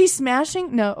 Was he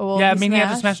smashing? No. Well, yeah, I mean, he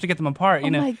had to smash to get them apart, you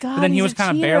know. My God, but then he was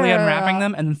kind of barely unwrapping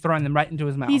them and then throwing them right into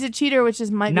his mouth. He's a cheater, which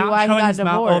might be why he got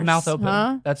divorced. Mouth open.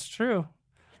 Huh? That's true.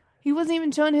 He wasn't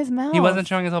even showing his mouth. He wasn't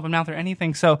showing his open mouth or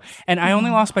anything. So, and I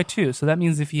only lost by 2. So that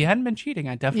means if he hadn't been cheating,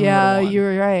 I definitely would have won. You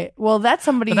were right. Well, that's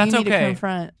somebody you need to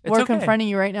confront. We're confronting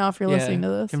you right now if you're listening to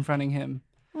this. Confronting him.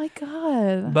 Oh my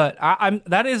God. But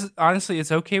that is honestly,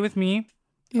 it's okay with me.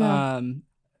 Yeah.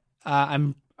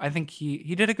 I think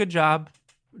he did a good job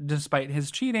despite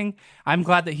his cheating. I'm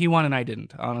glad that he won and I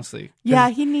didn't, honestly. Yeah,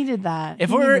 he needed that.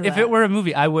 If it were a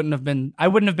movie, I wouldn't have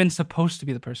been supposed to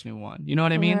be the person who won. You know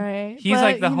what I mean? Right. He's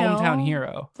like the hometown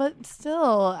hero. But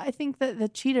still, I think that the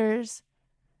cheaters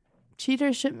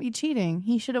shouldn't be cheating.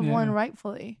 He should have won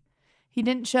rightfully. He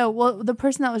didn't show. Well, the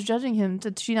person that was judging him,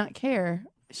 did she not care?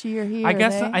 She or he?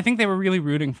 I think they were really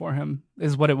rooting for him,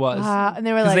 is what it was. And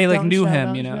they were like, they knew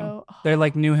him, you know. They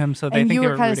knew him, so they think they were rooting for him. And you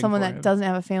were kind of someone that doesn't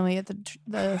have a family at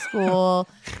the school.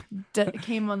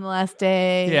 Came on the last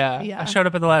day. Yeah, I showed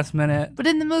up at the last minute. But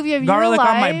in the movie of garlic your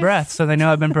life, on my breath, so they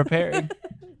know I've been prepared.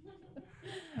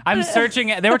 I'm searching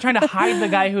it. They were trying to hide the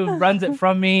guy who runs it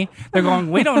from me. They're going,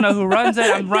 we don't know who runs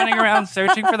it. I'm running around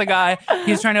searching for the guy.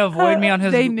 He's trying to avoid me on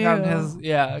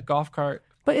his golf cart.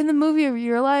 But in the movie of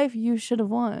your life, you should have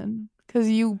won because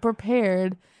you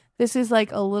prepared. This is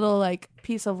like a little like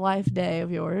piece of life day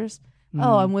of yours. Mm.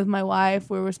 Oh, I'm with my wife.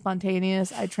 We were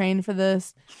spontaneous. I trained for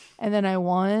this, and then I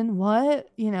won. What?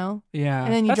 You know? Yeah.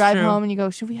 And then you drive home and you go,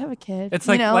 should we have a kid? It's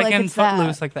like in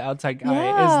Footloose, like the outside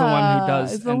guy is the one who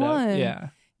does. Is the one. Yeah.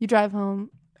 You drive home.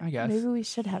 I guess maybe we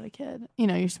should have a kid. You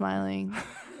know, you're smiling.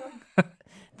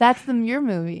 That's your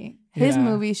movie. His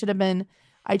movie should have been,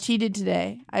 I cheated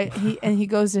today. He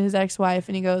goes to his ex-wife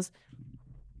and he goes,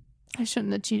 I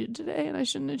shouldn't have cheated today and I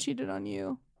shouldn't have cheated on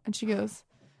you. And she goes,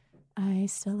 I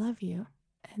still love you.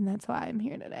 And that's why I'm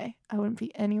here today. I wouldn't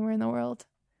be anywhere in the world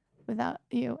without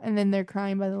you. And then they're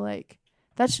crying by the lake.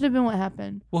 That should have been what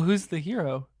happened. Well, who's the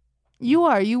hero? You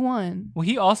won. Well,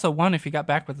 he also won if he got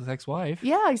back with his ex-wife.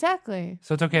 Yeah, exactly.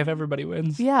 So it's okay if everybody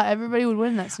wins. Yeah, everybody would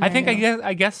win that scenario.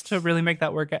 I guess to really make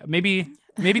that work, maybe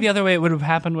the other way it would have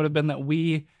happened would have been that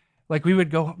me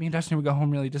and Destiny would go home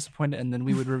really disappointed, and then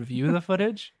we would review the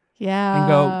footage. Yeah. And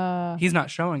go, he's not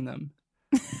showing them.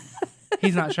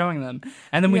 He's not showing them.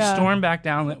 And then we storm back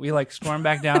down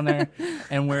there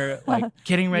and we're like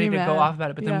getting ready to go off about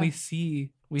it. But then we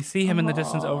see him in the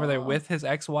distance over there with his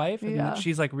ex-wife, and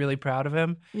she's like really proud of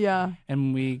him. Yeah.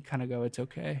 And we kind of go, it's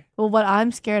okay. Well, what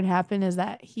I'm scared happened is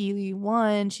that he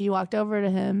won. She walked over to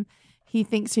him. He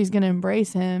thinks she's going to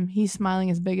embrace him. He's smiling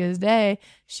as big as day.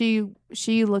 She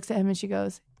looks at him and she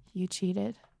goes, you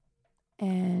cheated.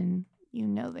 And you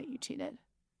know that you cheated.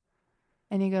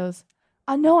 And he goes,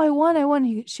 oh, no, I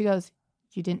won. She goes,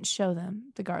 you didn't show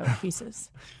them the garlic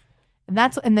pieces.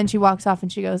 And then she walks off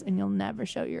and she goes, and you'll never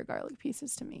show your garlic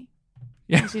pieces to me.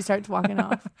 Yeah. And she starts walking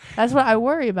off. That's what I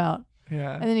worry about.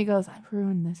 Yeah. And then he goes, I've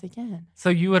ruined this again. So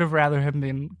you would have rather him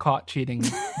been caught cheating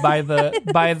by the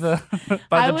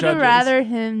I would have rather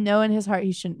him know in his heart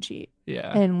he shouldn't cheat.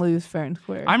 Yeah. And lose fair and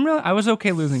square. I was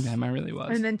okay losing to him. I really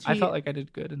was. And then I felt like I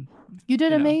did good. And you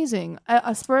did amazing.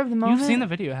 A spur of the moment. You've seen the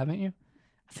video, haven't you?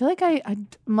 I feel like I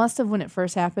must have when it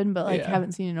first happened, but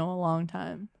haven't seen it in a long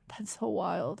time. That's so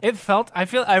wild.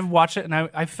 I've watched it and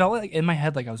I felt like in my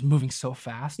head like I was moving so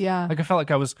fast. Yeah. Like I felt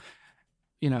like I was,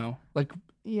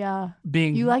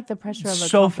 being you like the pressure of a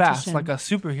so fast, like a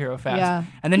superhero fast. Yeah.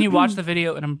 And then you watch the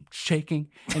video and I'm shaking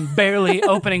and barely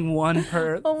opening one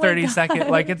per 30 seconds.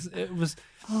 Like it was.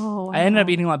 Oh, wow. I ended up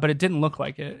eating a lot, but it didn't look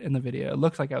like it in the video. It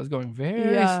looked like I was going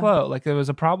very slow. Like there was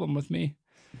a problem with me.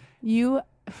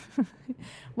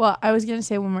 Well, I was going to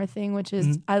say one more thing, which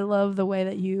is I love the way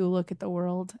that you look at the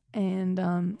world. And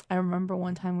I remember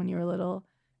one time when you were little,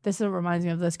 this reminds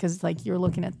me of this because like you're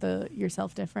looking at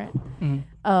yourself different.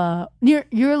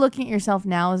 You're looking at yourself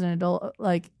now as an adult,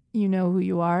 like you know who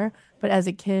you are. But as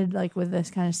a kid, like with this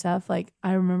kind of stuff, like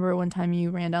I remember one time you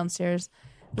ran downstairs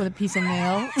with a piece of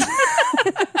mail.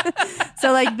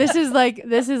 So like this is like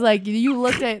you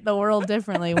looked at the world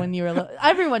differently when you were little.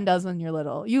 Everyone does when you're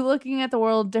little. You looking at the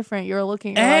world different. You're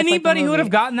looking at anybody who would have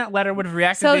gotten that letter would have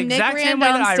reacted the exact same way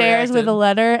that I reacted. So Nick ran downstairs with a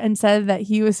letter and said that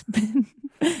he was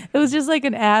it was just like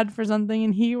an ad for something,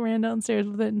 and he ran downstairs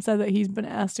with it and said that he's been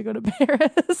asked to go to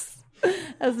Paris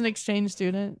as an exchange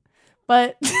student.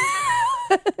 But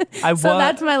so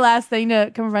that's my last thing to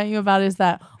confront you about is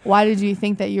that why did you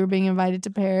think that you were being invited to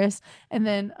Paris? And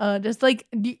then just like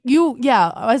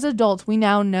as adults, we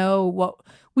now know what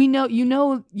we know. You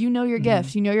know your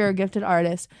gifts. You know you're a gifted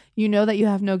artist. You know that you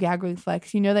have no gag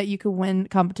reflex. You know that you could win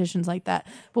competitions like that.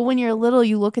 But when you're little,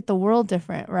 you look at the world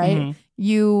different, right?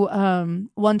 You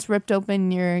once ripped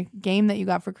open your game that you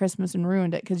got for Christmas and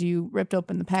ruined it because you ripped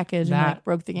open the package and like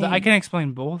broke the game. I can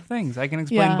explain both things. So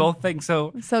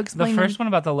the first one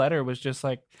about the letter was just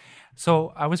like,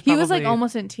 so I was probably... He was like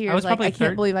almost in tears. I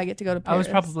can't believe I get to go to Paris. I was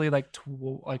probably like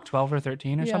 12 or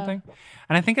 13 or something.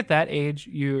 And I think at that age,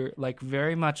 you're like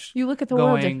very much you look at the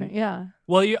world different, yeah.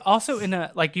 Well, you're also in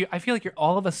I feel like you're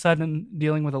all of a sudden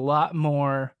dealing with a lot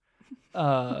more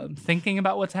thinking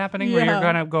about what's happening where you're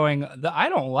kind of going, I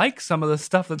don't like some of the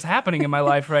stuff that's happening in my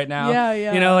life right now.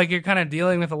 You know, like you're kind of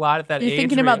dealing with a lot at that age. You're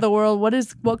thinking about the world. What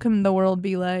can the world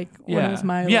be like? What is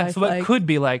my life so like? what could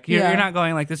be like? You're not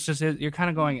going like this just is. You're kind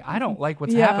of going, I don't like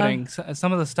what's happening.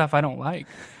 Some of the stuff I don't like.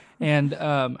 And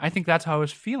I think that's how I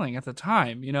was feeling at the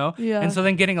time, you know? Yeah. And so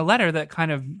then getting a letter that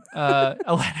kind of,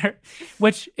 a letter,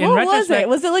 which in what retrospect.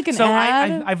 was it like an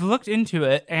ad? I've looked into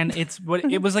it and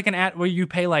it was like an ad where you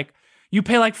pay like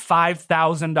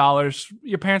 $5,000.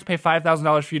 Your parents pay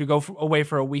 $5,000 for you to go away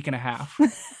for a week and a half.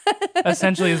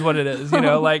 Essentially is what it is, you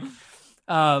know, like.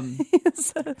 I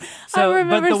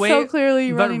remember so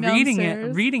clearly running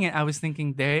downstairs. Reading it, I was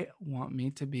thinking they want me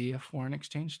to be a foreign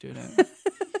exchange student.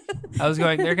 I was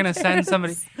going, they're going to send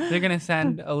somebody, they're going to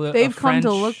send They've come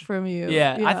to look from you.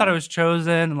 Yeah, I thought I was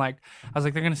chosen. And like, I was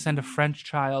like, they're going to send a French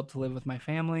child to live with my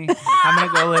family. I'm going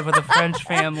to go live with a French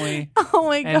family. Oh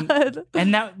my God.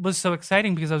 And that was so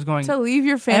exciting because I was going. To leave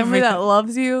your family that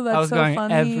loves you. That's so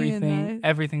funny.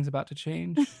 Everything's about to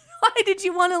change. Why did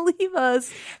you want to leave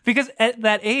us? Because at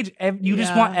that age, you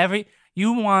just want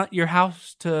you want your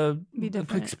house to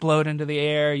explode into the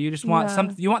air. You just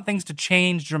want you want things to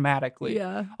change dramatically.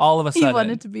 Yeah. All of a sudden. You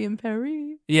wanted to be in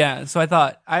Paris. Yeah. So I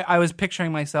thought I was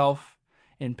picturing myself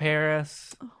in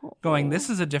Paris going,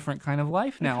 this is a different kind of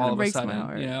life now all of a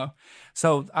sudden, you know?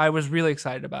 So I was really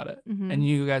excited about it. Mm-hmm. And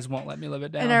you guys won't let me live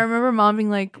it down. And I remember mom being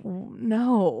like,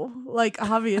 no, like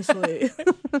obviously.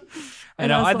 I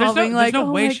know. There's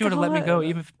no way she would have let me go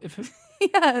even if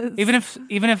yes.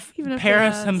 Even if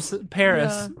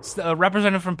Paris, a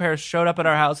representative from Paris showed up at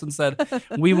our house and said,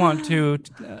 we want to,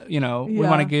 we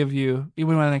want to give you, we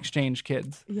want to exchange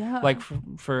kids. Yeah. Like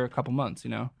for a couple months,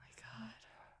 you know?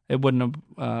 It wouldn't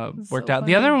have worked out.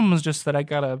 The other one was just that I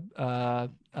got a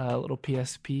little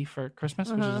PSP for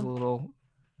Christmas, which is a little,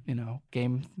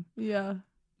 game. Yeah.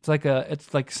 It's like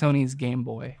Sony's Game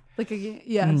Boy. Like a game,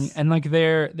 yes. And like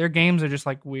their games are just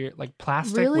like weird, like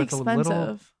plastic really with expensive. A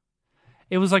little.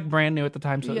 It was like brand new at the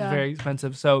time, so it was very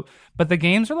expensive. So, but the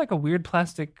games are like a weird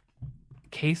plastic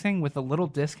casing with a little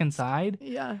disc inside.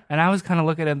 Yeah. And I was kind of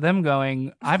looking at them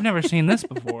going, I've never seen this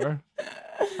before.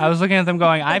 I was looking at them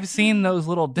going, I've seen those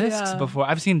little discs before.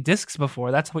 I've seen discs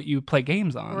before. That's what you play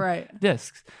games on. Right.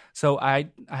 Discs. So I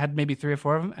had maybe 3 or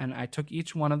 4 of them, and I took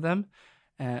each one of them.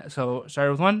 So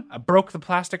started with one. I broke the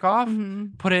plastic off.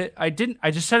 Mm-hmm. Put it. I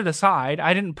just set it aside.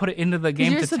 I didn't put it into the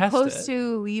game to test it. You're supposed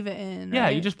to leave it in. Right? Yeah,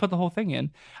 you just put the whole thing in.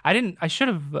 I didn't. I should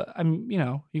have.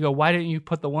 You go. Why didn't you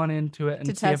put the one into it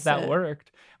and see if that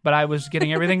worked? But I was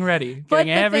getting everything ready. But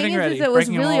the thing is it was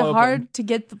really hard to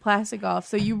get the plastic off.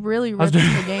 So you really ripped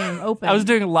the game open. I was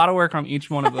doing a lot of work on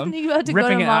each one of them. You had to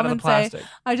ripping go to it mom out of the and plastic. say,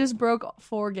 I just broke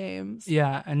 4 games.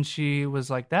 Yeah, and she was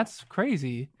like, "That's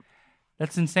crazy.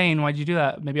 that's insane. Why'd you do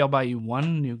that? Maybe I'll buy you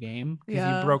one new game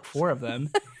because you broke 4 of them.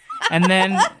 And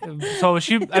then, so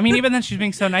even then she's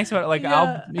being so nice about it. Like,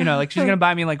 I'll, like she's going to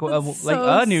buy me like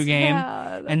a new game.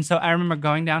 And so I remember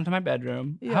going down to my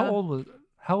bedroom. Yeah. How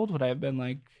old would I have been?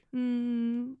 Like,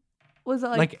 was it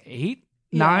like 8,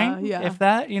 9, if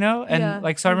that,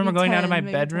 And so I remember going down to my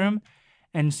bedroom 10.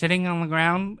 And sitting on the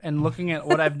ground and looking at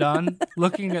what I've done,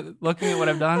 looking at what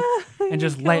I've done, and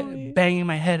just banging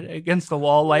my head against the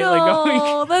wall lightly.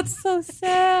 Oh, that's so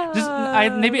sad.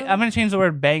 Maybe I'm gonna change the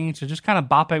word banging to just kind of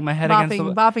bopping my head against the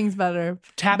wall. Bopping's better.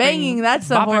 Tapping, banging, that's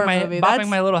a horror movie. Bopping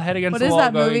my little head against the wall. What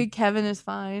is that movie? Kevin is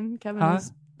Fine.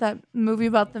 Is that movie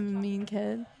about the mean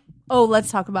kid. Oh,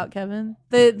 let's talk about Kevin.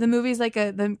 The movie's like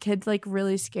the kid's like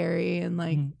really scary and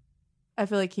like. I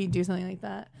feel like he'd do something like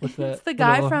that. It's the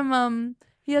guy from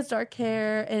he has dark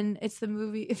hair and it's the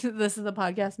movie. This is the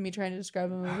podcast me trying to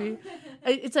describe a movie.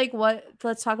 It's like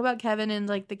let's talk about Kevin and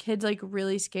like the kid's like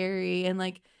really scary and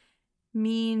like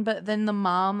mean, but then the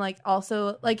mom like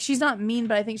also like she's not mean,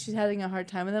 but I think she's having a hard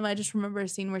time with him. I just remember a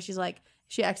scene where she's like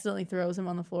she accidentally throws him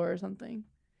on the floor or something.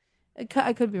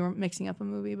 I could be mixing up a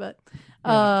movie, but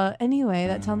anyway,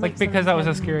 that sounds like because that was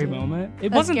a scary moment.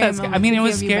 It wasn't that scary. I mean, it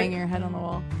was scary. Banging your head on the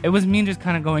wall. It was mean, just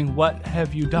kind of going, "What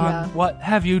have you done? Yeah. What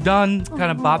have you done?" Kind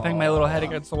of bopping my little head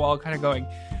against the wall, kind of going,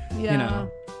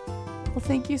 Well,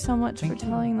 thank you so much for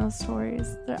telling those stories.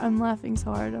 I'm laughing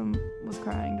so hard. I was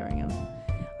crying during them.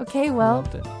 Okay, well,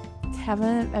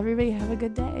 everybody have a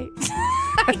good day.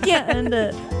 I can't end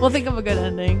it. We'll think of a good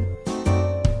ending.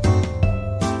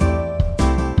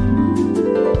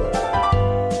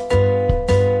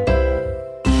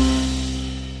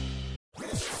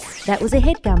 That was a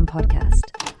HeadGum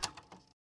podcast.